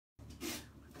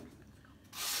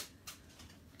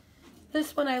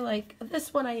This one I like.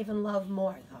 This one I even love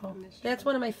more, though. That's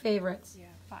one of my favorites. Yeah,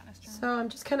 botanist journal. So I'm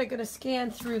just kind of going to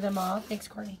scan through them all. Thanks,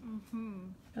 Courtney.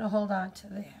 I'm going to hold on to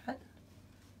that.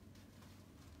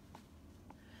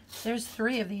 There's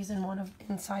 3 of these in one of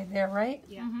inside there, right?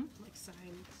 Yeah, like signs.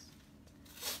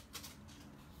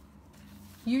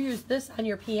 You used this on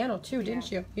your piano too,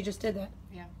 didn't you? You just did that.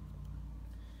 Yeah.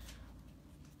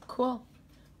 Cool.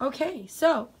 Okay,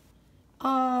 so,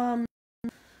 hey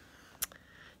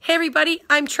everybody,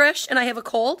 I'm Trish and I have a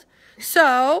cold.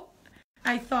 So,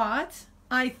 I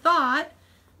thought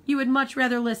you would much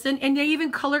rather listen, and they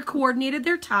even color coordinated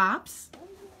their tops.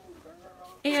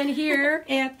 And here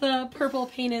at the purple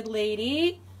painted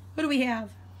lady, what do we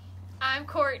have? I'm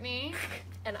Courtney.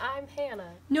 And I'm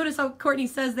Hannah. Notice how Courtney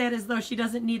says that as though she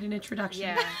doesn't need an introduction.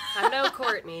 Yeah, I'm no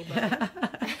Courtney, but...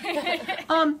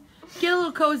 Get a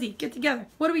little cozy. Get together.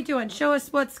 What are we doing? Show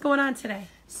us what's going on today.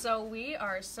 So we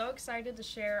are so excited to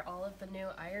share all of the new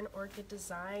Iron Orchid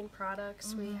design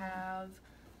products we have.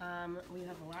 We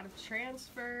have a lot of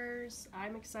transfers.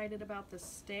 I'm excited about the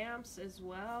stamps as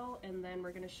well. And then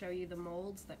we're going to show you the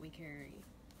molds that we carry.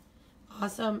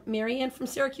 Awesome. Marianne from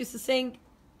Syracuse is saying,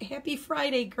 Happy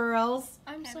Friday, girls.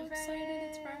 I'm so excited.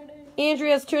 It's Friday.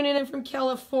 Andrea's tuning in from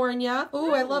California.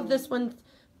 Ooh, I love this one.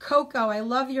 Coco, I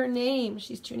love your name.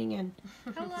 She's tuning in.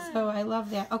 Hello. So I love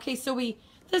that. Okay, so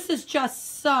this is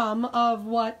just some of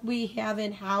what we have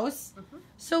in-house.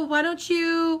 So why don't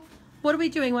you, what are we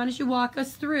doing? Why don't you walk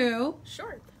us through?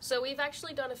 Sure. So we've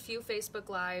actually done a few Facebook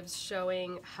Lives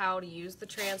showing how to use the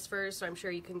transfers, so I'm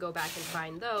sure you can go back and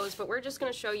find those, but we're just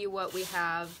going to show you what we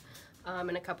have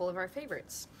and a couple of our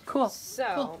favorites. Cool. So,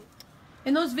 Cool.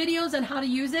 And those videos on how to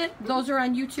use it, those are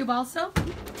on YouTube also?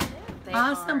 they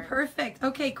Awesome, are. perfect.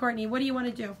 Okay, Courtney, what do you want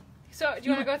to do? So, do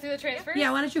you want to go through the transfers?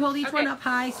 Yeah, why don't you hold each Okay. one up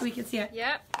high so we can see it?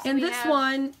 Yep. So And we this have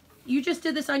one, you just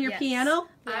did this on your Yes. piano?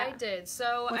 I Yeah. did.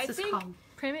 So What's I this think called?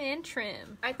 Prim and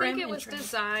trim. I Trim think it and was trim.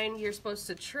 designed, you're supposed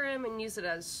to trim and use it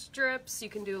as strips. You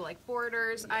can do like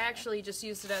borders. I actually just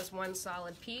used it as one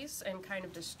solid piece and kind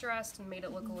of distressed and made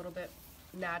it look a little bit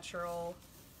natural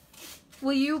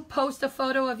Will you post a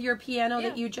photo of your piano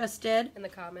that Yeah. you just did? in the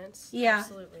comments. Yeah.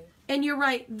 Absolutely. And you're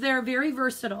right, they're very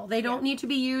versatile. They don't need to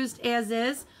be used as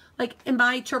is. Like, in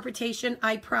my interpretation,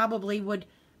 I probably would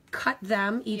cut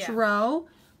them each Yeah. row,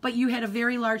 but you had a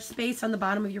very large space on the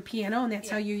bottom of your piano, and that's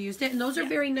how you used it. And those are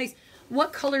very nice.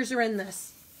 What colors are in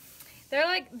this?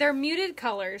 They're muted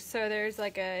colors. So there's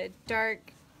like a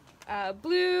dark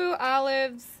blue,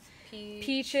 olives,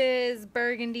 peaches,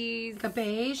 burgundies, The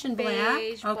beige and black?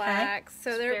 beige, Okay. black.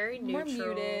 So they're Very more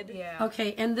neutral. muted. Yeah.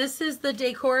 Okay, and this is the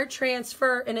decor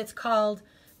transfer, and it's called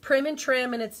Prim and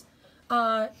Trim, and it's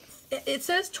it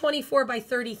says 24 by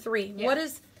 33. Yeah. What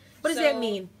does that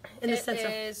mean in the sense of?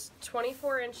 It is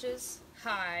 24 inches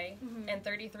high and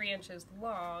 33 inches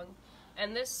long.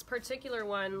 And this particular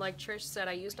one, like Trish said,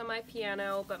 I used on my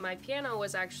piano, but my piano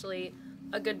was actually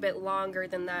a good bit longer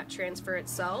than that transfer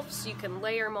itself. So you can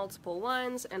layer multiple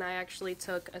ones, and I actually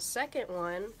took a second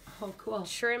one, Oh, cool.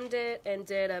 trimmed it, and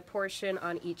did a portion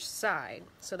on each side.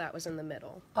 So that was in the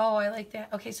middle. Oh, I like that.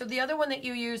 Okay, so the other one that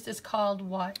you used is called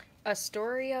what?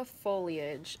 Astoria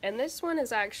foliage, and this one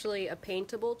is actually a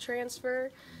paintable transfer.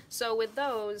 So with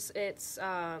those, it's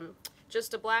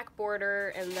just a black border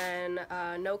and then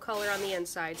no color on the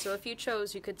inside. So if you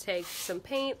chose, you could take some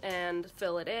paint and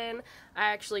fill it in. I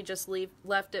actually just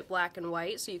left it black and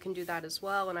white, so you can do that as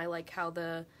well. And I like how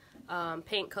the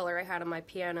paint color I had on my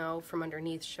piano from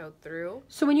underneath showed through.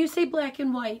 So when you say black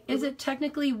and white, is it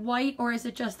technically white or is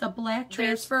it just a black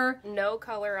transfer? There's no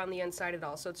color on the inside at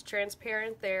all, so it's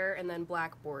transparent there and then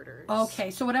black borders. Okay,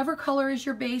 so whatever color is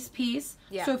your base piece.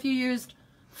 Yeah. So if you used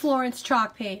Florence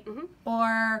chalk paint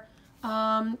or,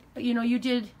 you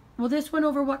did, well, this went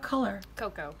over what color?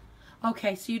 Cocoa.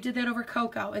 Okay, so you did that over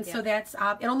cocoa, and so Yeah. that's,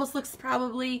 it almost looks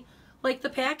probably like the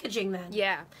packaging then.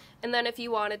 Yeah, and then if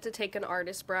you wanted to take an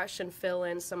artist brush and fill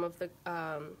in some of the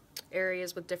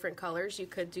areas with different colors, you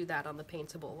could do that on the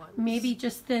paintable ones. Maybe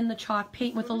just thin the chalk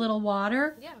paint with a little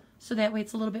water. Yeah. So that way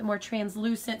it's a little bit more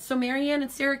translucent. So Marianne in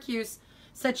Syracuse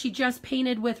said she just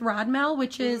painted with Rodmel,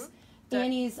 which is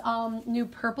Annie's new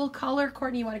purple color.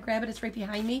 Courtney, you want to grab it? It's right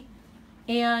behind me.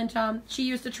 And she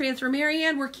used a transfer.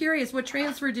 Marianne, we're curious, what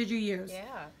transfer did you use?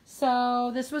 Yeah.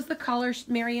 So this was the color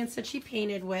Marianne said she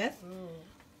painted with.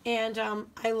 And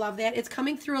I love that. It's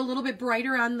coming through a little bit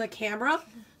brighter on the camera.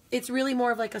 It's really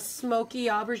more of like a smoky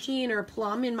aubergine or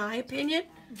plum in my opinion.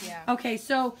 Yeah. Okay,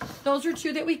 so those are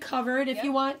two that we covered. If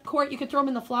you want, Court, you could throw them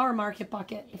in the flower market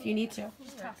bucket if you need to.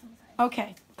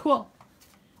 Okay, cool.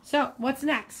 So what's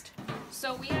next?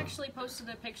 So we actually posted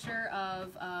a picture of,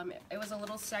 it was a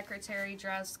little secretary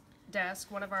dress desk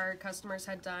one of our customers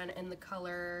had done in the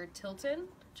color Tilton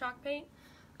chalk paint.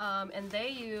 And they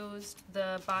used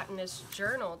the Botanist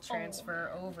Journal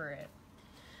transfer over it.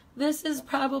 This is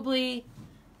probably,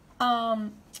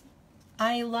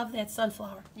 I love that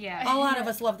sunflower. Yeah. A lot of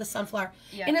us love the sunflower.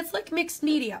 Yeah. And it's like mixed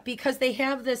media because they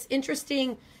have this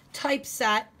interesting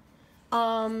typeset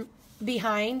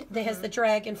behind that has the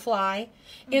dragonfly.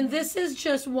 And this is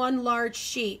just one large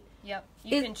sheet. Yep.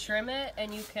 You can trim it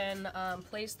and you can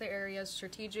place the areas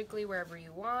strategically wherever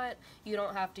you want. You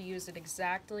don't have to use it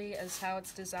exactly as how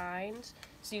it's designed.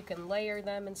 So you can layer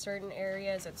them in certain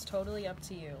areas. It's totally up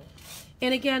to you.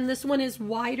 And again, this one is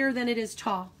wider than it is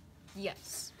tall.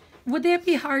 Yes. Would that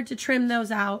be hard to trim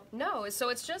those out? No, so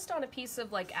it's just on a piece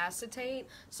of like acetate.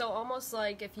 So almost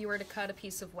like if you were to cut a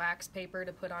piece of wax paper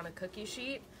to put on a cookie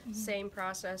sheet, same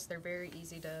process. They're very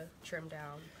easy to trim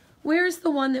down. Where's the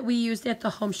one that we used at the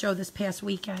home show this past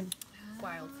weekend?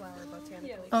 Wildflower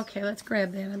Botanicals. Okay, let's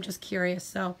grab that. I'm just curious.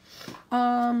 So,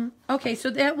 okay, so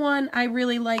that one I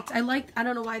really liked. I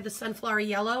don't know why the sunflower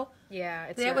yellow. Yeah,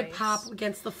 it's That would nice. pop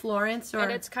against the Florence. Or...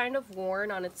 And it's kind of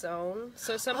worn on its own.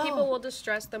 So some people will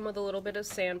distress them with a little bit of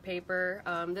sandpaper.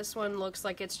 This one looks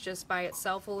like it's just by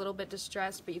itself a little bit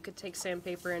distressed, but you could take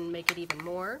sandpaper and make it even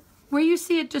more. Where you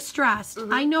see it distressed,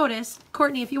 I noticed,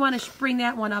 Courtney, if you want to bring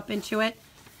that one up into it,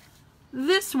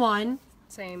 this one,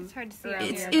 Same. It's hard to see around out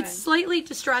here. here. it's slightly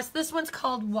distressed. This one's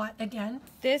called what again?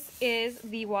 This is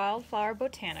the Wildflower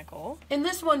Botanical. And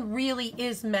this one really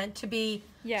is meant to be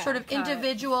sort of cut.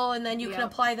 individual, and then you can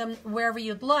Yep. apply them wherever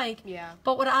you'd like. Yeah.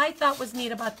 But what I thought was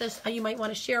neat about this, you might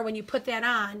want to share when you put that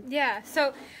on. Yeah,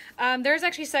 so there's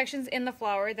actually sections in the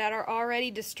flower that are already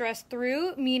distressed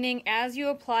through, meaning as you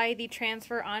apply the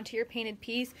transfer onto your painted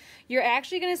piece, you're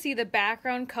actually going to see the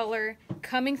background color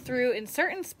coming through in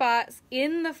certain spots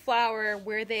in the flower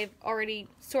where they've already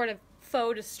sort of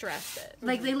faux distressed it.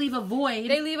 Like they leave a void.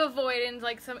 They leave a void in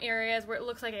like some areas where it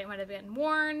looks like it might have been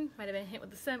worn, might have been hit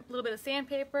with a little bit of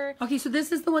sandpaper. Okay, so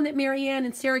this is the one that Marianne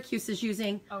in Syracuse is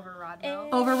using Over Rodmell.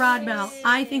 over Rodmell.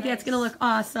 I think that's going to look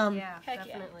awesome. Yeah, Heck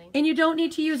yeah. definitely. And you don't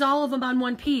need to use all of them on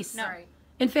one piece. No. Right.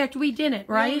 In fact, we didn't,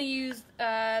 We right? only used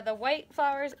the white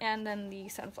flowers and then the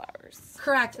sunflowers.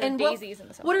 Correct. The And daisies and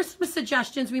the what are sunflowers. some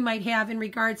suggestions we might have in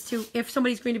regards to if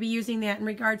somebody's going to be using that in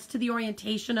regards to the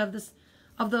orientation of this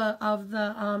of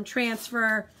the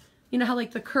transfer? You know how like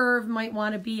the curve might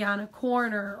want to be on a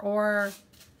corner or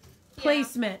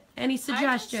placement. Any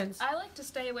suggestions? I like to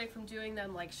stay away from doing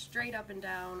them like straight up and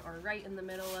down or right in the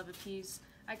middle of a piece.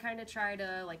 I kind of try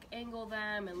to like angle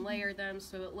them and layer them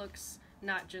so it looks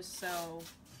not just so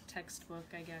textbook,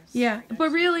 I guess. Yeah, Right but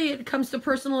next to really it comes to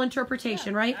personal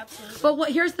interpretation, Yeah, right? absolutely.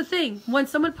 But here's the thing. When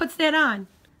someone puts that on,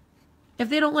 if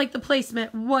they don't like the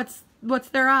placement, what's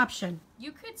their option?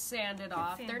 You could sand it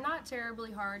off. sand They're it. not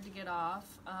terribly hard to get off.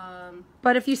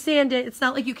 But if you sand it, it's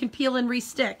not like you can peel and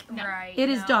restick. Right. It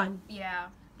is no. done. Yeah.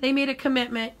 They made a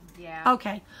commitment. Yeah.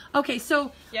 Okay,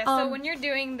 so Yeah, so when you're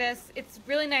doing this, it's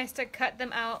really nice to cut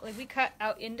them out. Like we cut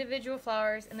out individual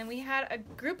flowers, and then we had a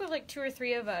group of like 2 or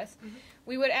 3 of us.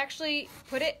 We would actually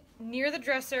put it near the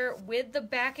dresser with the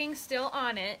backing still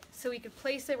on it, so we could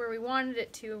place it where we wanted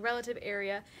it to, a relative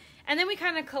area. And then we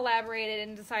kind of collaborated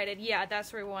and decided, yeah,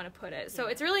 that's where we want to put it. So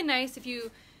it's really nice if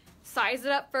you size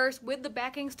it up first with the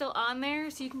backing still on there,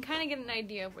 so you can kind of get an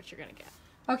idea of what you're going to get.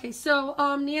 okay, so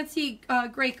Nancy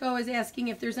Greco is asking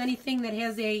if there's anything that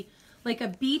has a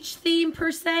beach theme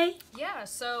per se. Yeah,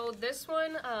 so this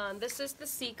one, this is the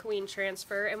Sea Queen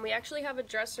transfer, and we actually have a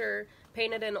dresser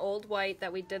painted in old white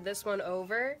that we did this one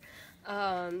over. So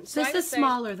I This would is say-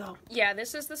 smaller though. Yeah,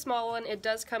 this is the small one. It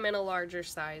does come in a larger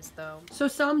size, though. So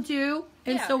some do,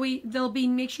 and Yeah. so they'll be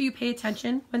make sure you pay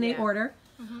attention when they Yeah. order.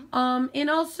 And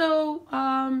also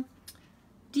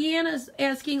Deanna's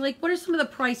asking what are some of the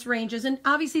price ranges, and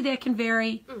obviously that can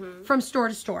vary from store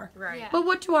to store. Right. Yeah. But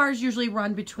what do ours usually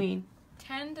run between?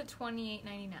 $10 to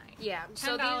 $28.99. Yeah. $10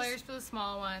 So these, for the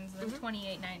small ones, and then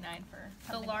 $28.99 for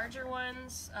the something larger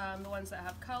ones, the ones that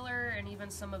have color, and even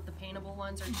some of the paintable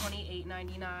ones are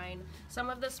 $28.99. Some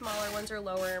of the smaller ones are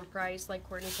lower in price. Like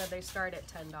Courtney said, they start at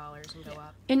 $10 and go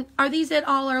up. And are these at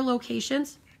all our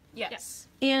locations? Yes.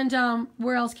 And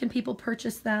where else can people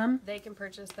purchase them? They can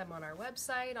purchase them on our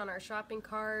website, on our shopping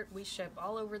cart. We ship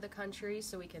all over the country,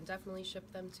 so we can definitely ship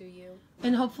them to you.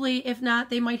 And hopefully, if not,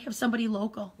 they might have somebody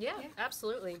local. Yeah,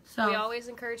 absolutely. So- We always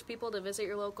encourage people to visit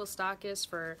your local stockist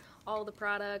for all the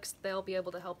products. They'll be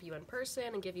able to help you in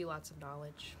person and give you lots of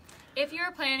knowledge. If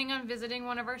you're planning on visiting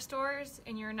one of our stores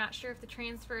and you're not sure if the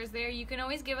transfer is there, you can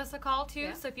always give us a call too.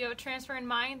 Yeah. So if you have a transfer in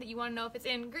mind that you want to know if it's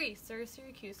in Greece or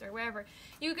Syracuse or wherever,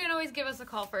 you can always give us a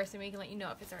call first and we can let you know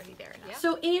if it's already there or not. Yeah.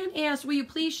 So Anne asked, will you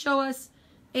please show us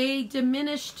a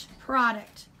diminished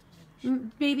product.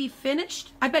 Maybe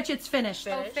finished? I bet you it's finished.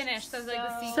 Oh, finished. So, like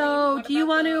the sequin. So, What do you about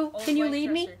want the to, old can you white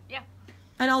lead me? dresser? Yeah.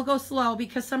 And I'll go slow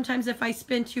because sometimes if I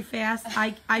spin too fast,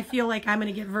 I feel like I'm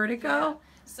going to get vertigo.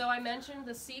 So I mentioned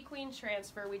the sequin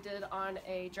transfer we did on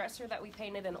a dresser that we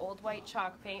painted in old white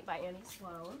chalk paint by Annie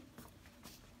Sloan.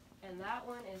 And that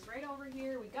one is right over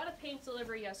here. We got a paint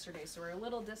delivery yesterday, so we're a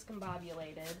little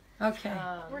discombobulated. Okay.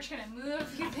 We're just going to move a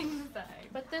few things aside.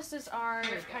 But this is our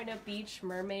kind of beach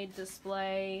mermaid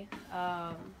display.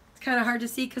 It's kind of hard to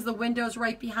see because the window's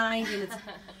right behind and it's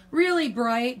really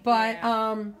bright. But,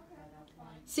 Yeah.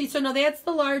 see, so now that's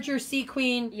the larger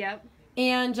sequin. Yep.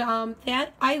 And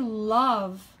that I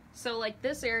love. So like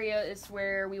this area is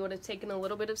where we would have taken a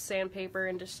little bit of sandpaper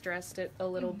and distressed it a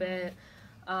little bit.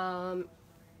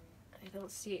 I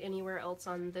don't see anywhere else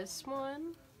on this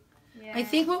one. Yeah. I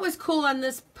think what was cool on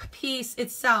this piece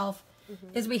itself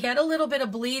is we had a little bit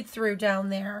of bleed through down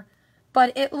there,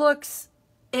 but it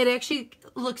actually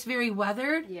looks very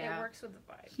weathered. Yeah. It works with the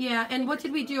vibe. Yeah, and what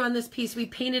did we do on this piece? We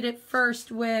painted it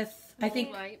first with, I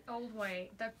think, Old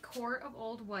white. The core of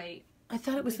old white. I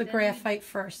thought it was the Then- graphite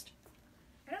first.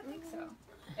 I don't think so.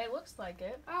 It looks like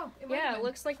it. Oh, it might have Yeah, it been.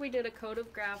 looks like we did a coat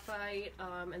of graphite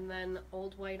and then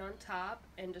old white on top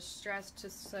and distressed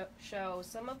to show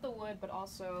some of the wood, but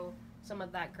also some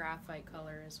of that graphite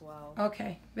color as well.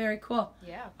 Okay, very cool.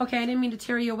 Yeah. Okay, I didn't mean to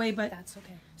tear you away, but That's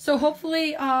okay. so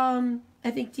hopefully, I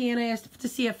think Deanna asked to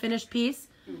see a finished piece.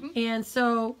 And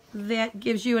so that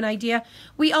gives you an idea.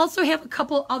 We also have a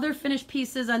couple other finished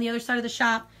pieces on the other side of the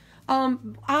shop.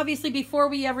 Obviously, before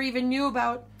we ever even knew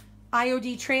about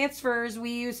IOD transfers,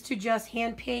 we used to just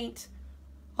hand paint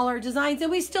all our designs,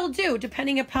 and we still do,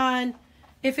 depending upon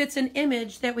if it's an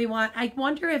image that we want. I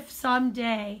wonder if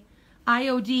someday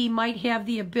IOD might have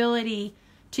the ability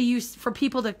to use for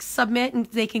people to submit and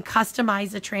they can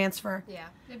customize a transfer. Yeah.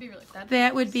 It'd be really cool.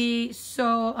 That would be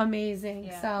so amazing.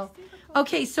 Yeah. So,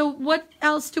 okay, so what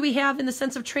else do we have in the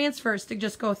sense of transfers to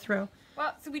just go through?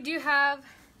 Well, so we do have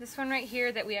this one right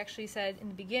here that we actually said in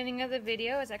the beginning of the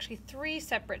video is actually 3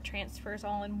 separate transfers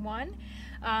all in one.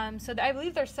 So I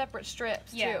believe they're separate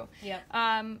strips too. Yep.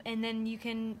 And then you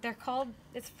can, they're called,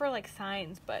 it's for like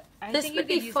signs, but I This think would you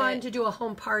be could use fun it. to do a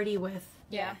home party with.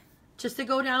 Yeah. Just to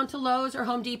go down to Lowe's or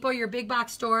Home Depot, your big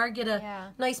box store, get a Yeah.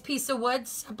 nice piece of wood,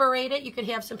 separate it. You could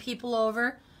have some people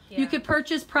over. You Yeah. could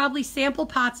purchase probably sample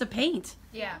pots of paint.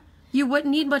 Yeah. You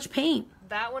wouldn't need much paint.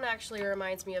 That one actually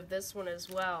reminds me of this one as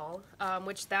well,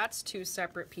 which that's 2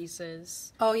 separate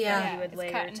pieces. Oh, yeah. You would it's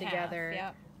layer cut in half, together.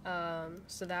 Yep.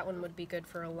 So that one would be good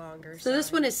for a longer So this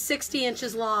sign. one is 60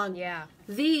 inches long. Yeah.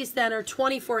 These then are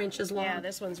 24 inches long. Yeah,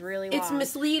 this one's really long. It's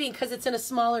misleading because it's in a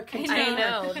smaller container.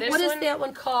 know. This What is one- that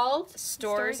one called?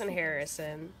 Stores and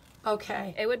Harrison.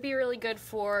 Okay. It would be really good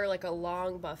for like a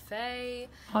long buffet.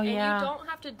 Oh, and yeah. you don't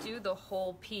have to do the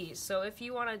whole piece. So if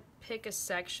you want to pick a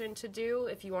section to do,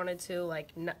 if you wanted to like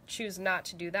choose not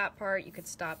to do that part, you could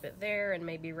stop it there and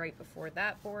maybe right before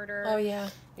that border. Oh, yeah.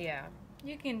 Yeah,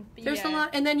 You can, There's a yeah. lot.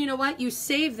 And then you know what? You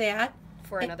save that.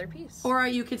 for another piece. Or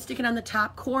you could stick it on the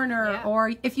top corner. Yeah.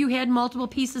 Or if you had multiple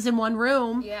pieces in one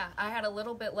room. Yeah, I had a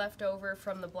little bit left over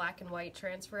from the black and white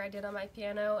transfer I did on my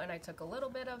piano, and I took a little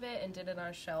bit of it and did it on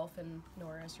a shelf in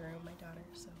Nora's room, my daughter.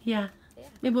 So Yeah. Yeah.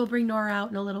 Maybe we'll bring Nora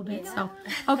out in a little bit. So,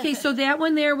 okay, so that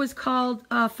one there was called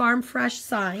Farm Fresh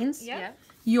Signs. Yeah. yeah,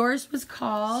 Yours was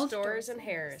called. Stores and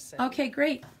Harrison. Okay,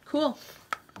 great. Cool.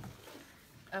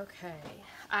 Okay.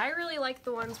 I really like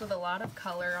the ones with a lot of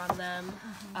color on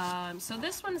them. So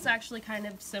this one is actually kind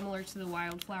of similar to the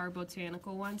Wildflower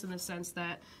Botanical ones in the sense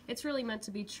that it's really meant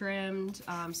to be trimmed.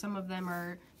 Some of them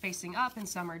are facing up and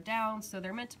some are down, so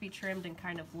they're meant to be trimmed and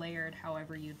kind of layered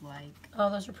however you'd like. Oh,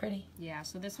 those are pretty. Yeah,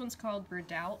 so this one's called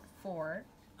Redoubt 4.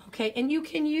 Okay, and you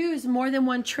can use more than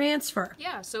one transfer.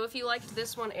 Yeah, so if you liked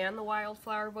this one and the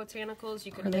Wildflower Botanicals,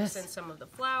 you could Or mix this. in some of the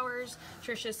flowers.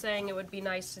 Trisha's saying it would be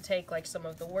nice to take like some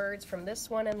of the words from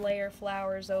this one and layer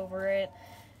flowers over it.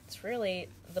 It's really,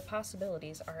 the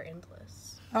possibilities are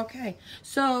endless. Okay,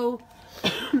 so,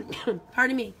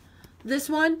 pardon me. This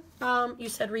one, you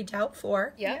said Redoubt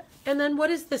 4. Yep. And then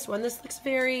what is this one? This looks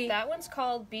very... That one's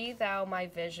called Be Thou My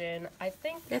Vision. I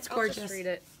think That's I'll gorgeous. just read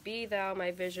it. Be Thou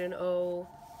My Vision, O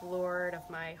Lord of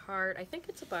my heart. I think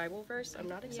it's a Bible verse. I'm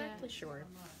not exactly sure.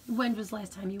 When was the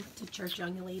last time you went to church,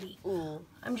 young lady? Ooh.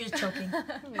 I'm just joking.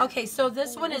 Okay, so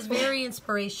this one is very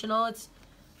inspirational. It's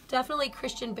definitely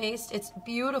Christian based. It's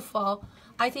beautiful.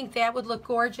 I think that would look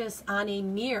gorgeous on a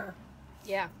mirror.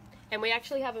 Yeah. And we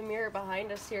actually have a mirror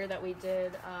behind us here that we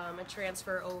did a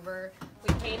transfer over.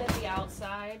 We painted the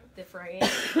outside, the frame,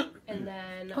 and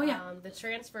then Oh, yeah. the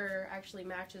transfer actually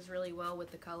matches really well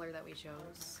with the color that we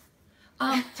chose.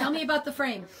 Tell me about the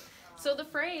frame. So the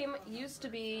frame used to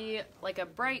be like a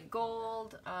bright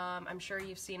gold. I'm sure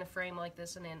you've seen a frame like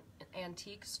this in an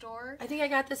antique store. I think I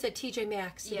got this at TJ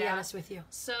Maxx, to be honest with you.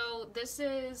 So this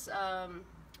is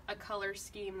a color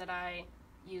scheme that I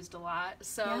used a lot.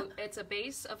 So it's a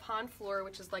base of Honfleur,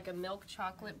 which is like a milk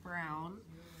chocolate brown,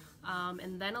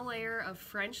 and then a layer of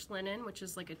French linen, which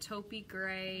is like a taupey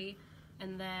gray,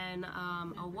 and then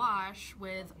a wash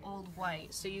with old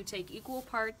white. So you take equal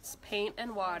parts paint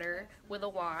and water with a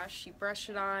wash, you brush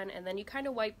it on, and then you kind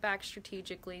of wipe back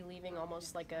strategically, leaving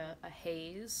almost like a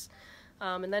haze,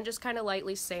 and then just kind of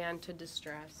lightly sand to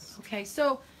distress. Okay,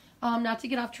 so not to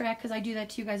get off track, because I do that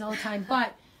to you guys all the time,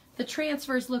 but the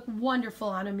transfers look wonderful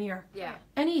on a mirror. Yeah.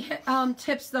 Any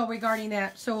tips, though, regarding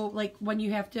that? So, like, when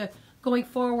you have to, going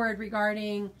forward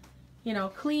regarding, you know,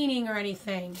 cleaning or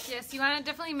anything. Yes, you want to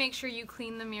definitely make sure you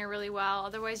clean the mirror really well.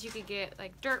 Otherwise, you could get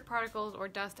like dirt particles or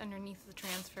dust underneath the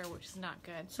transfer, which is not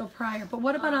good. So prior. But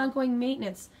what about ongoing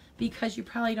maintenance? Because you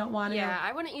probably don't want to. Yeah,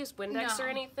 I wouldn't use Windex No. or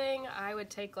anything. I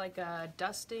would take like a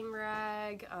dusting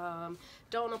rag.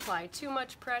 Don't apply too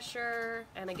much pressure.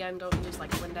 And again, don't use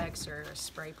like Windex or a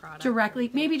spray product.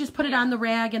 Directly. Maybe just put it on the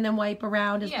rag and then wipe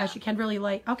around as best you can. Really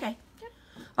light. Okay.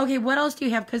 Okay, what else do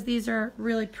you have? Because these are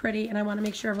really pretty, and I want to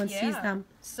make sure everyone sees them.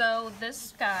 So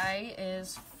this guy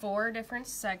is 4 different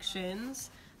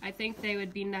sections. I think they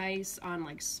would be nice on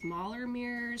like smaller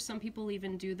mirrors. Some people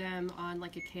even do them on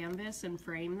like a canvas and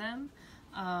frame them.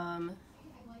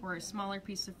 Or a smaller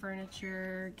piece of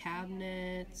furniture,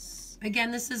 cabinets.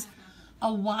 Again, this is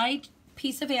a wide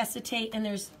piece of acetate, and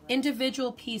there's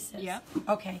individual pieces. Yep.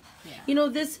 Okay. Yeah. You know,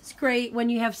 this is great when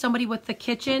you have somebody with the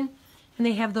kitchen, and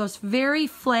they have those very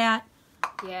flat,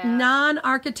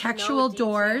 non-architectural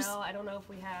doors. I don't know if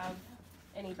we have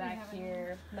any back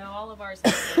here. No, all of ours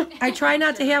have it. I try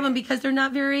not to have them because they're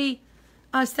not very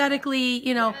aesthetically,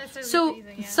 you know. Yeah, so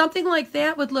pleasing, something like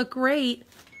that would look great.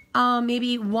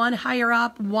 Maybe one higher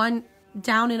up, one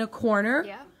down in a corner.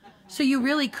 Yeah. So you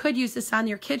really could use this on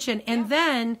your kitchen. And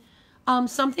then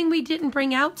something we didn't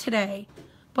bring out today,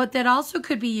 but that also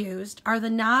could be used, are the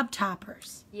knob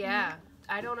toppers. Yeah.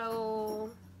 I don't know,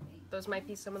 those might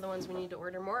be some of the ones we need to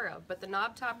order more of, but the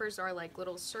knob toppers are like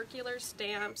little circular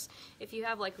stamps. If you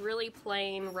have like really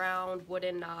plain round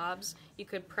wooden knobs, you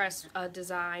could press a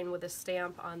design with a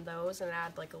stamp on those and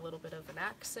add like a little bit of an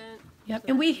accent. Yep,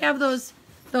 and we have those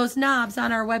knobs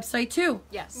on our website too.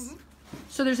 Yes.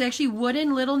 So there's actually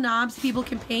wooden little knobs people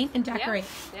can paint and decorate.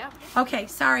 Yeah. Okay,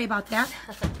 sorry about that.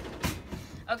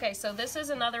 Okay, so this is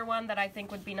another one that I think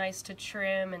would be nice to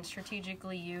trim and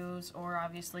strategically use, or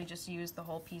obviously just use the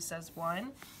whole piece as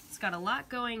one. It's got a lot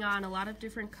going on, a lot of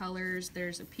different colors.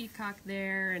 There's a peacock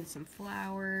there and some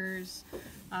flowers.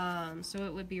 So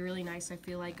it would be really nice, I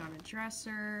feel like, on a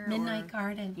dresser. Midnight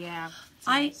Garden. Yeah.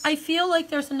 I feel like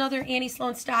there's another Annie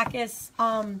Sloan Stockist,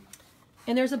 and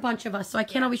there's a bunch of us, so I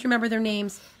can't always remember their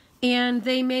names. And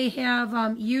they may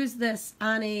have used this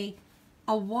on a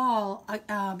wall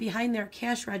behind their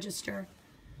cash register.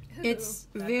 Ooh, It's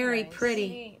very nice. pretty.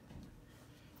 Neat.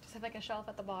 Just have like a shelf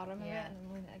at the bottom of it, and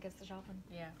then I guess the shelf.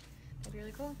 Yeah. That'd be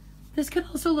really cool. This could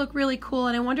also look really cool,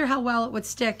 and I wonder how well it would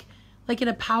stick, like in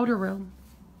a powder room.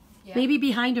 Yeah. Maybe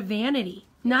behind a vanity.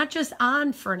 Not just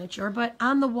on furniture, but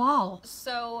on the wall.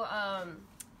 So,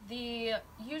 the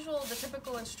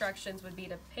typical instructions would be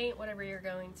to paint whatever you're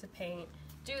going to paint,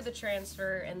 do the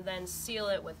transfer, and then seal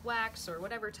it with wax or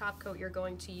whatever top coat you're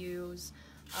going to use.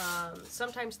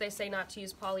 Sometimes they say not to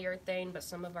use polyurethane, but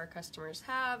some of our customers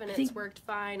have, and it's worked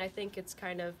fine. I think it's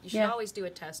kind of, you should always do a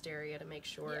test area to make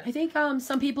sure. I think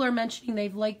some people are mentioning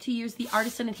they've liked to use the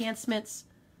Artisan Enhancements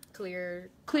Clear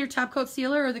top coat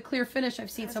sealer or the clear finish. I've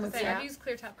seen someone say. I've used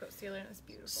clear top coat sealer, and it's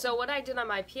beautiful. So what I did on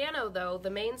my piano, though, the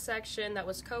main section that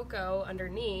was cocoa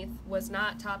underneath was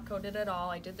not top coated at all.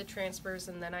 I did the transfers,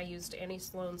 and then I used Annie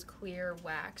Sloan's clear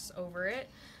wax over it.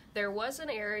 There was an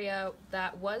area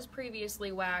that was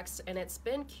previously waxed, and it's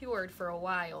been cured for a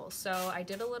while. So I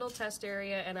did a little test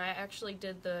area, and I actually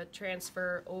did the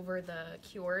transfer over the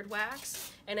cured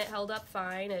wax, and it held up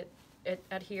fine. It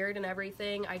adhered and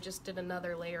everything. I just did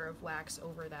another layer of wax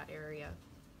over that area.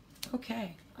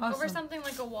 Okay, awesome. Over something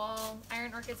like a wall,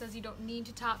 Iron Orchid says you don't need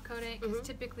to top coat it because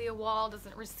typically a wall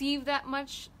doesn't receive that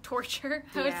much torture,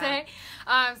 I would say.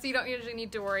 So you don't usually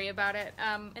need to worry about it.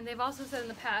 And they've also said in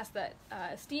the past that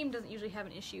steam doesn't usually have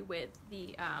an issue with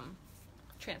the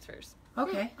transfers.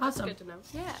 Okay, awesome. Good to know.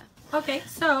 Yeah. Okay,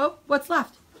 so what's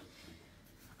left?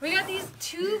 We got these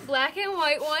 2 black and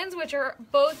white ones, which are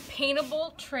both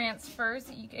paintable transfers.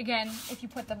 Again, if you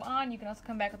put them on, you can also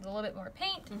come back with a little bit more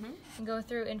paint and go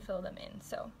through and fill them in.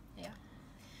 So,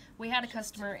 We had a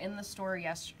customer in the store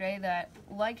yesterday that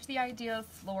liked the idea of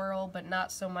floral, but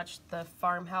not so much the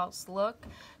farmhouse look.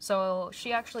 So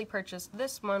she actually purchased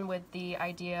this one with the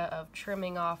idea of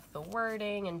trimming off the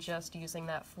wording and just using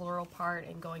that floral part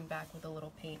and going back with a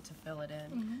little paint to fill it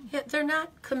in. Yeah, they're not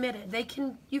committed.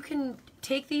 You can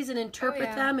take these and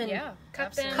interpret them and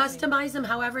Cut them. customize them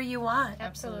however you want.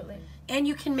 Absolutely. And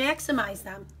you can maximize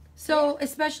them. So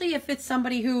especially if it's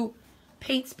somebody who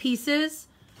paints pieces,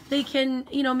 they can,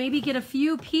 maybe get a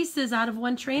few pieces out of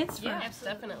one transfer. Yeah,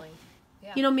 definitely.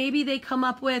 Yeah. Maybe they come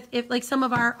up with, if like some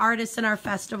of our artists in our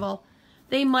festival,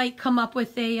 they might come up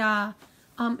with maybe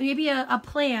a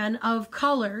plan of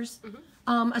colors,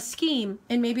 a scheme,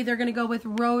 and maybe they're going to go with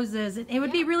roses. And it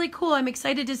would be really cool. I'm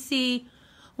excited to see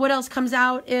what else comes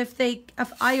out if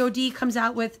IOD comes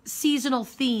out with seasonal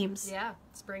themes. Yeah,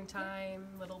 springtime,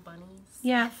 little bunnies.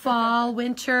 Yeah, fall,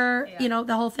 winter,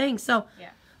 the whole thing. So,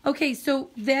 okay,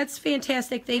 so that's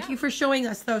fantastic. Thank you for showing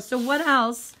us those. So what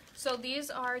else? So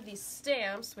these are the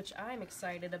stamps, which I'm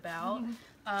excited about.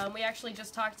 We actually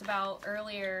just talked about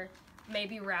earlier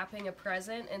maybe wrapping a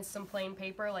present in some plain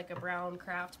paper, like a brown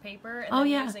craft paper,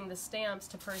 and then using the stamps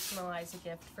to personalize a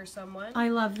gift for someone. I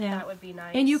love that. That would be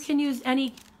nice. And you can use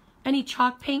any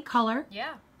chalk paint color.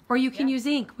 Yeah. Or you can use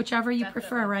ink, whichever you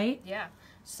prefer, right? Yeah.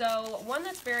 So one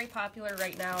that's very popular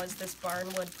right now is this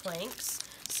barnwood planks.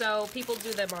 So people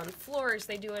do them on floors.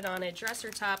 They do it on a dresser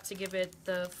top to give it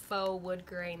the faux wood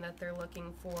grain that they're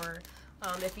looking for.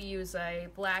 If you use a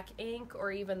black ink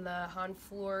or even the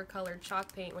Honfleur colored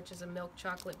chalk paint, which is a milk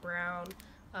chocolate brown,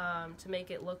 to make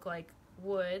it look like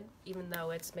wood, even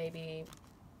though it's maybe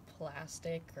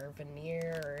plastic or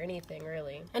veneer or anything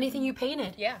really. Anything you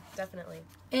painted. Yeah, definitely.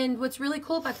 And what's really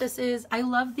cool about this is I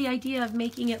love the idea of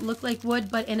making it look like wood,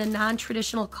 but in a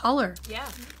non-traditional color. Yeah,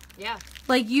 yeah.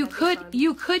 Like you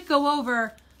could go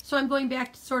over. So I'm going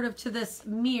back to this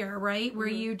mirror, right, where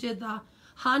you did the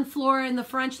Honfleur and the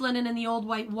French linen and the old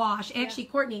white wash. Actually,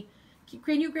 Courtney,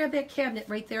 can you grab that cabinet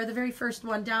right there, the very first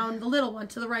one down, the little one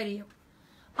to the right of you?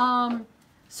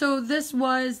 So this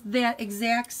was that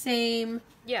exact same.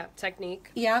 Yeah, technique.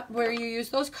 Yeah, where you use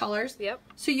those colors. Yep.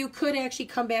 So you could actually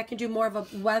come back and do more of a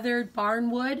weathered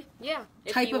barnwood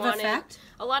type of effect.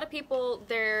 A lot of people,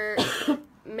 their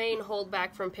main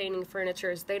holdback from painting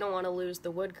furniture is they don't want to lose the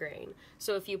wood grain.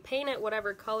 So if you paint it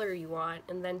whatever color you want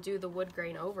and then do the wood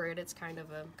grain over it, it's kind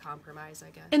of a compromise, I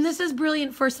guess. And this is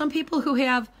brilliant for some people who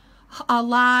have a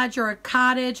lodge or a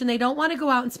cottage and they don't want to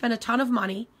go out and spend a ton of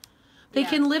money. They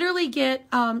can literally get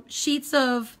sheets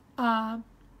of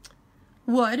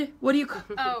wood. What do you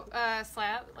call?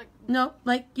 Slab,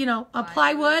 a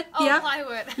plywood. Oh,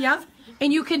 plywood. Yep.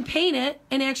 And you can paint it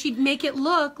and actually make it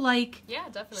look like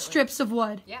definitely strips of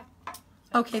wood. Yeah.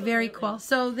 Okay, very cool.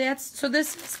 So this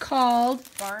is called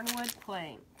barnwood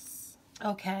planks.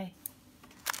 Okay.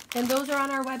 And those are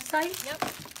on our website?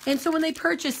 Yep. And so when they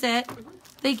purchase it,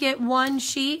 they get one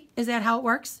sheet. Is that how it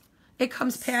works? It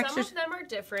comes packaged. Some of them are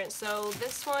different. So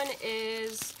this one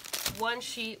is one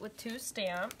sheet with 2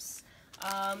 stamps.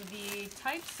 The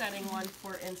typesetting one,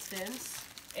 for instance,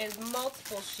 is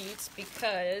multiple sheets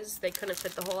because they couldn't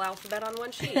fit the whole alphabet on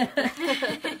one sheet.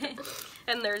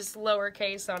 And there's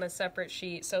lowercase on a separate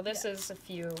sheet. So this is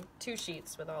 2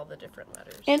 sheets with all the different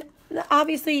letters. And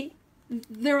obviously,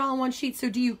 they're all on one sheet. So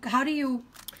what do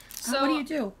you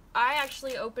do? I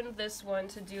actually opened this one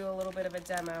to do a little bit of a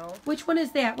demo. Which one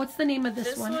is that? What's the name of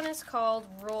this one? This one is called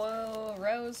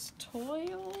Rose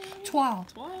Toile.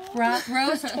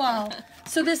 Rose Toile.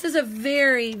 So this is a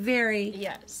very, very,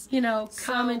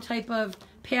 common type of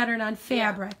pattern on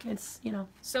fabric. Yeah. It's,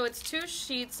 So it's 2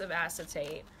 sheets of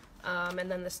acetate,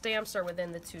 and then the stamps are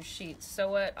within the 2 sheets. So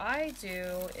what I do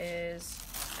is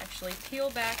actually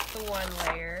peel back the one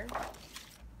layer.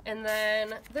 And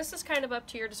then, this is kind of up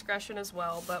to your discretion as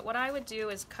well, but what I would do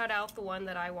is cut out the one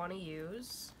that I want to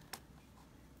use.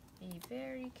 Be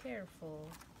very careful.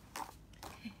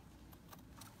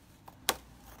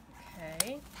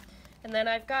 Okay. And then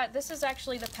this is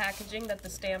actually the packaging that the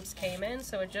stamps came in,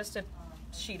 so it's just a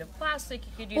sheet of plastic.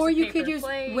 You could use or a you paper could use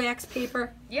plate. wax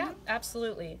paper. Yeah,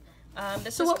 absolutely.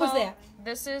 So what was that?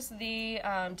 This is the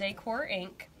Decor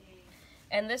ink.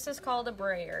 And this is called a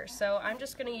brayer. So I'm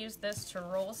just going to use this to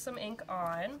roll some ink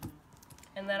on.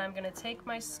 And then I'm going to take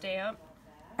my stamp.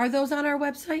 Are those on our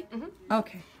website? Mm-hmm.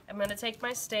 Okay. I'm going to take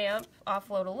my stamp,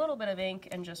 offload a little bit of ink,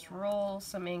 and just roll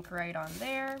some ink right on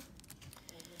there.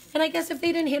 And I guess if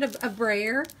they didn't hit a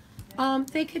brayer,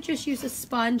 they could just use a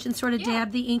sponge and sort of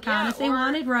dab the ink on if they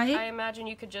wanted, right? I imagine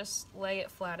you could just lay it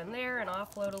flat in there and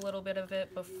offload a little bit of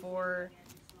it before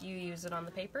you use it on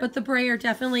the paper. But the brayer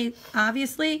definitely,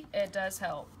 obviously, it does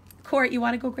help. Court, you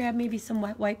want to go grab maybe some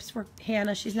wet wipes for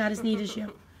Hannah? She's not as neat as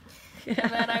you. And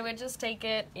then I would just take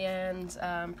it and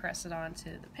press it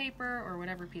onto the paper or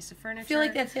whatever piece of furniture. I feel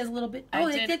like that has a little bit... Oh,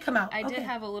 it did come out. I did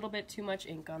have a little bit too much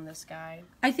ink on this guy.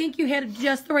 I think you had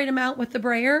just the right amount with the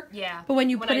brayer. Yeah. But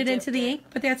when you put it into the ink,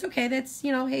 but that's okay. That's,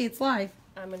 you know, hey, it's live.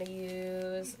 I'm going to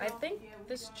use, I think,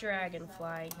 this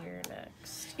dragonfly here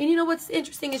next. And you know what's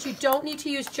interesting is you don't need to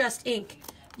use just ink.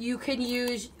 You can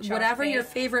use whatever your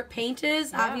favorite paint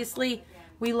is. Yeah. Obviously,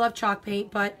 we love chalk paint,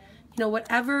 but, you know,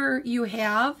 whatever you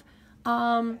have...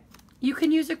 you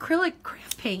can use acrylic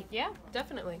craft paint. Yeah,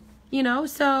 definitely. You know,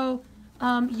 so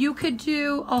you could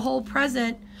do a whole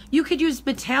present. You could use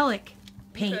metallic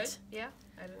paint. You could. Yeah,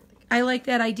 I don't think. I like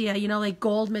that idea. You know, like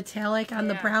gold metallic on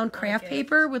the brown craft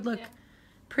paper would look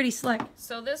pretty slick.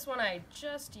 So this one I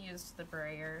just used the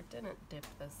brayer. Didn't dip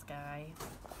this guy.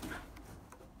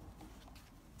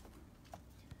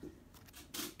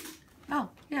 Oh,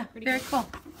 yeah, very cool.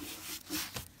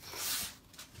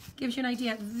 Gives you an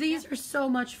idea. These are so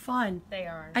much fun. They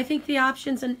are. I think the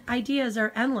options and ideas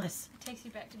are endless. It takes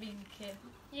you back to being a kid.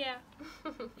 Yeah.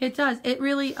 It does. It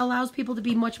really allows people to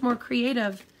be much more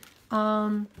creative.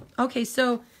 Okay,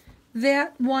 so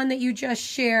that one that you just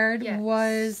shared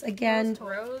was, again...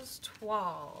 Rose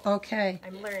Toile. Okay.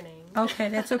 I'm learning. Okay,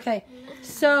 that's okay.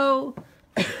 So,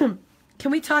 can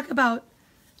we talk about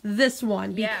this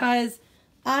one? Because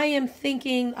I am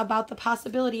thinking about the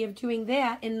possibility of doing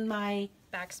that in my...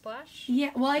 Backsplash?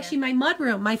 Yeah, well, actually, my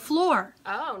mudroom, my floor.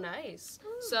 Oh, nice.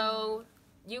 So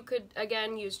you could,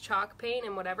 again, use chalk paint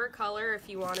in whatever color if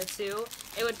you wanted to.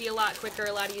 It would be a lot quicker,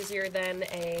 a lot easier than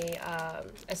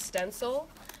a stencil.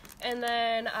 And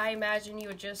then I imagine you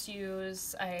would just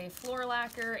use a floor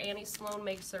lacquer. Annie Sloan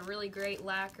makes a really great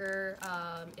lacquer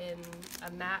in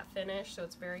a matte finish, so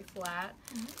it's very flat.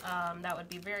 That would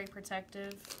be very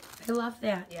protective. I love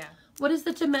that. Yeah. What is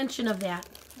the dimension of that?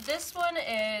 This one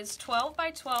is 12 by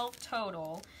 12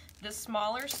 total. The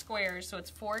smaller squares, so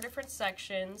it's 4 different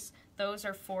sections. Those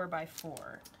are 4 by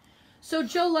 4. So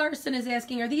Joe Larson is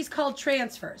asking, are these called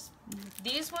transfers?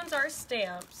 These ones are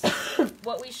stamps.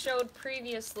 What we showed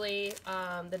previously,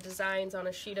 the designs on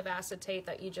a sheet of acetate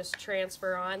that you just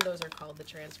transfer on, those are called the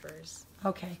transfers.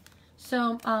 Okay.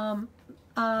 So,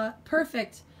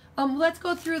 perfect. Let's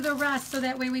go through the rest so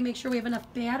that way we make sure we have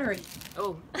enough battery.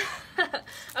 Oh.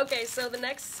 Okay, so the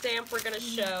next stamp we're going to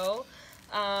show,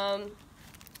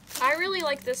 I really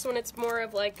like this one. It's more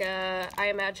of like I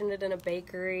imagined it in a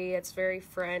bakery. It's very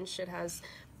French. It has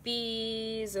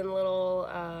bees and little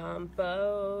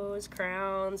bows,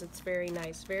 crowns. It's very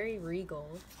nice, very regal.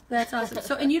 That's awesome.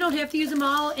 So, and you don't have to use them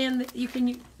all, and you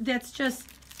can, that's just,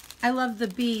 I love the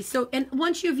bee. So, and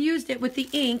once you've used it with the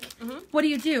ink, what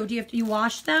do? You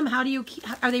wash them? How do you,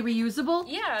 are they reusable?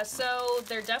 Yeah, so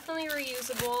they're definitely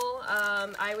reusable.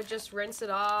 I would just rinse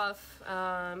it off,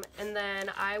 and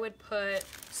then I would put,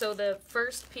 so the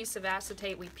first piece of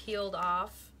acetate we peeled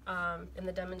off in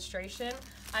the demonstration,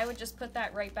 I would just put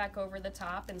that right back over the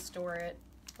top and store it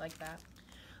like that.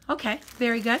 Okay,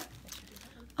 very good.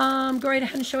 Go right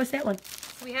ahead and show us that one.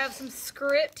 We have some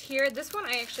script here. This one,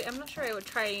 I'm not sure I would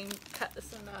try and cut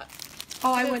this one up.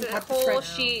 Oh, I wouldn't cut the whole script.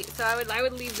 sheet. So I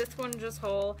would leave this one just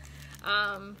whole.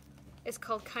 It's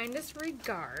called Kindest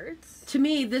Regards. To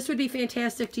me, this would be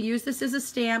fantastic to use this as a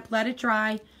stamp, let it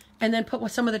dry, and then put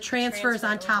some of the transfers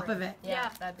on top of it. Yeah,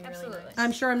 that'd be really nice.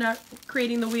 I'm sure I'm not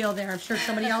creating the wheel there. I'm sure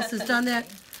somebody else has done that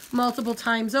multiple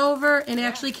times over. And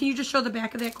actually, can you just show the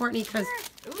back of that, Courtney? Because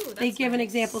they give an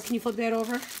example. Can you flip that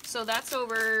over? So that's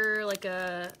over like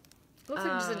a... Looks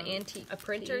like just an antique a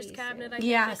printer's piece, cabinet, I think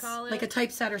they call it. Like a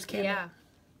typesetter's cabinet. Yeah.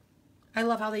 I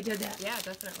love how they did that. Yeah,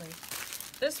 definitely.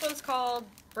 This one's called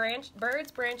Birds,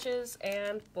 Branches,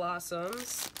 and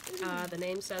Blossoms. The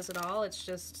name says it all. It's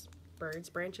just birds,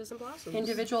 branches, and blossoms.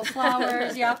 Individual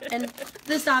flowers, yep. And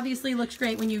this obviously looks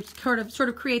great when you sort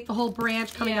of create the whole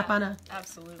branch coming up on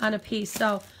a piece.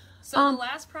 So the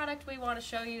last product we want to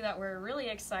show you that we're really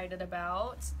excited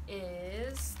about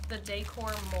is the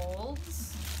decor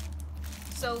molds.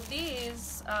 So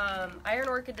these, Iron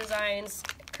Orchid Designs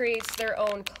creates their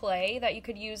own clay that you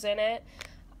could use in it.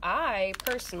 I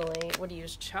personally would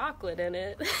use chocolate in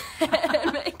it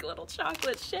and make little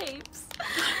chocolate shapes.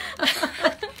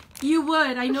 You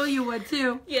would. I know you would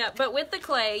too. Yeah, but with the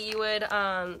clay, you would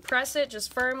press it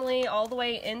just firmly all the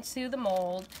way into the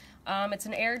mold. It's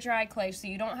an air dry clay, so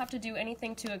you don't have to do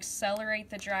anything to accelerate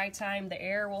the dry time. The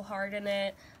air will harden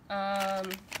it.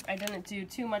 I didn't do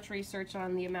too much research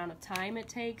on the amount of time it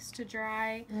takes to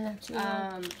dry. Not too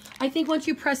long. I think once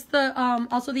you press the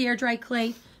also the air dry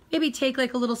clay, maybe take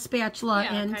like a little spatula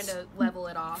and kind of level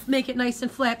it off. Make it nice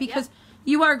and flat because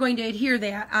you are going to adhere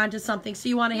that onto something. So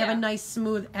you want to have Yeah. a nice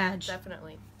smooth edge.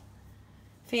 Definitely.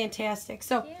 Fantastic.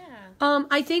 So Yeah.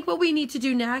 I think what we need to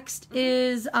do next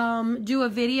is do a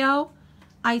video.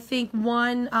 I think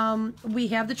we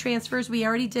have the transfers. We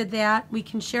already did that. We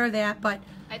can share that, but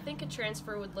I think a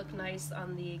transfer would look nice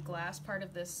on the glass part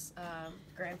of this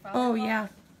grandfather. oh clock. yeah.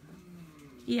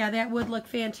 Yeah, that would look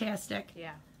fantastic.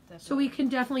 Yeah, definitely. So we can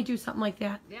definitely do something like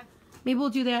that. Yeah. Maybe we'll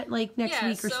do that like next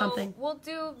week or so something. We'll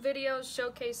do videos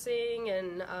showcasing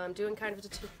and doing kind of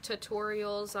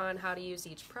tutorials on how to use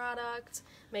each product.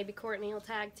 Maybe Courtney will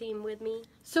tag team with me.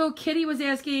 So Kitty was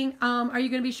asking, are you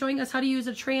going to be showing us how to use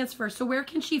a transfer? So where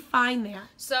can she find that?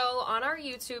 So on our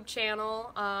YouTube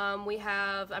channel, we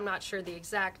have, I'm not sure the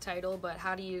exact title, but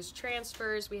how to use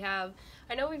transfers. I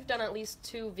know we've done at least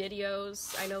 2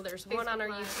 videos. I know there's one on our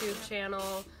YouTube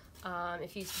channel.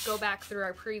 If you go back through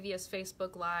our previous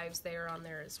Facebook Lives, they are on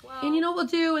there as well. And you know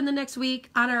what we'll do in the next week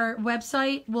on our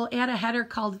website? We'll add a header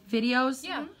called videos.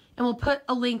 Yeah. And we'll put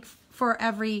a link for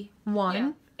every one.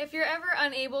 Yeah. If you're ever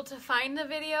unable to find the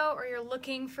video or you're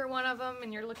looking for one of them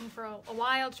and you're looking for a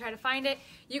while to try to find it,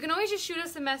 you can always just shoot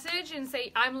us a message and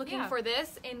say, I'm looking for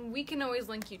this, and we can always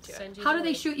link you to it. How do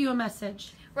they shoot you a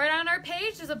message? Right on our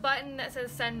page, there's a button that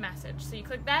says send message. So you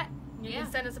click that, and you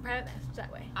can send us a private message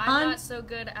that way. I'm not so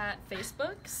good at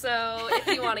Facebook, so if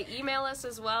you want to email us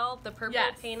as well,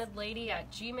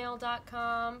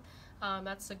 thepurplepaintedlady@gmail.com.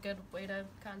 That's a good way to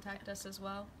contact us as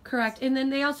well. Correct. And then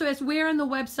they also asked, where on the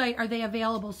website are they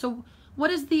available? So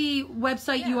what is the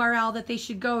website URL that they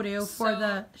should go to for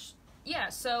the... Yeah,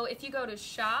 so if you go to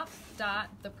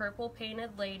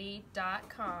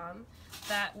shop.thepurplepaintedlady.com,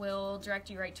 that will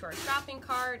direct you right to our shopping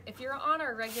cart. If you're on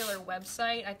our regular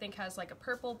website, I think has like a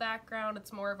purple background.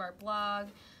 It's more of our blog.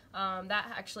 That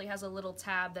actually has a little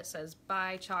tab that says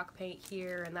buy chalk paint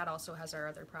here, and that also has our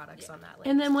other products on that link.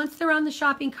 And then once they're on the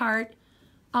shopping cart,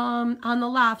 on the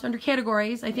left under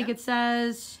categories, I think it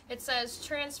says... It says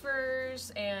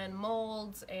transfers and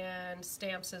molds and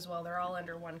stamps as well. They're all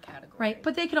under one category. Right,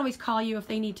 but they can always call you if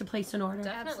they need to place an order.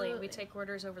 Definitely. We take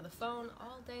orders over the phone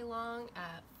all day long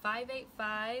at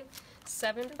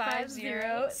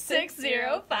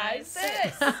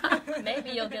 585-750-6056.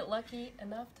 Maybe you'll get lucky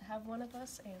enough to have one of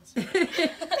us answer.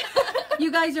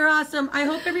 You guys are awesome. I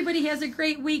hope everybody has a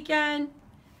great weekend.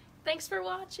 Thanks for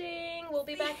watching. We'll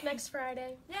be back next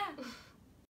Friday. Yeah.